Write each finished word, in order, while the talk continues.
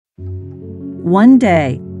One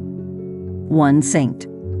day, one saint.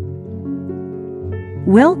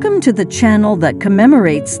 Welcome to the channel that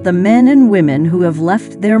commemorates the men and women who have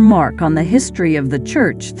left their mark on the history of the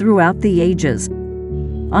Church throughout the ages.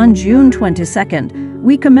 On June 22nd,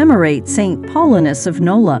 we commemorate Saint Paulinus of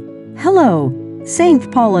Nola. Hello!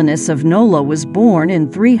 Saint Paulinus of Nola was born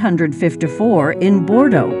in 354 in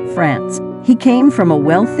Bordeaux, France. He came from a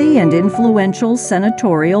wealthy and influential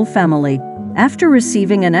senatorial family. After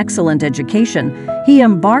receiving an excellent education, he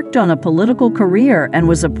embarked on a political career and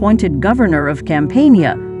was appointed governor of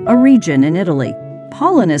Campania, a region in Italy.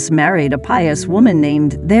 Paulinus married a pious woman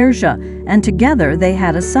named Theresa, and together they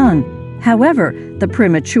had a son. However, the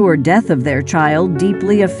premature death of their child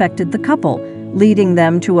deeply affected the couple, leading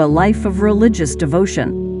them to a life of religious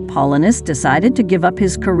devotion. Paulinus decided to give up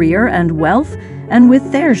his career and wealth, and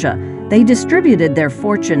with Theresa, they distributed their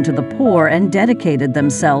fortune to the poor and dedicated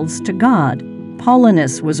themselves to God.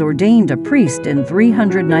 Paulinus was ordained a priest in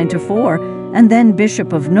 394 and then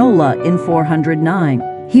Bishop of Nola in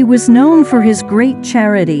 409. He was known for his great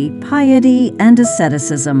charity, piety, and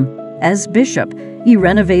asceticism. As bishop, he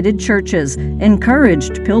renovated churches,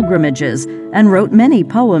 encouraged pilgrimages, and wrote many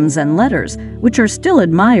poems and letters, which are still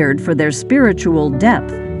admired for their spiritual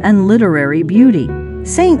depth and literary beauty.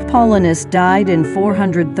 Saint Paulinus died in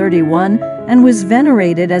 431 and was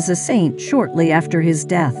venerated as a saint shortly after his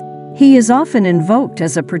death. He is often invoked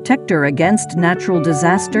as a protector against natural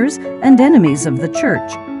disasters and enemies of the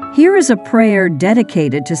Church. Here is a prayer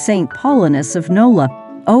dedicated to Saint Paulinus of Nola.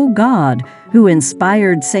 O God, who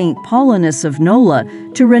inspired Saint Paulinus of Nola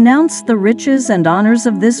to renounce the riches and honors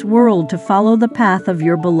of this world to follow the path of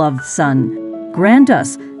your beloved Son, grant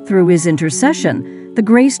us, through his intercession, the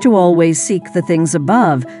grace to always seek the things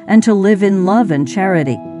above and to live in love and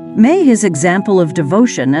charity. May his example of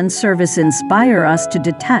devotion and service inspire us to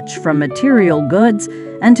detach from material goods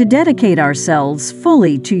and to dedicate ourselves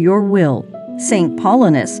fully to your will. Saint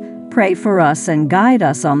Paulinus, pray for us and guide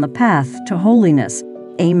us on the path to holiness.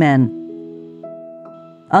 Amen.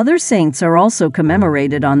 Other saints are also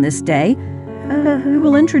commemorated on this day. We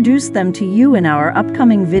will introduce them to you in our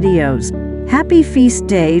upcoming videos. Happy feast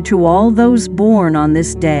day to all those born on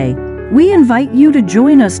this day. We invite you to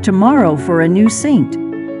join us tomorrow for a new saint.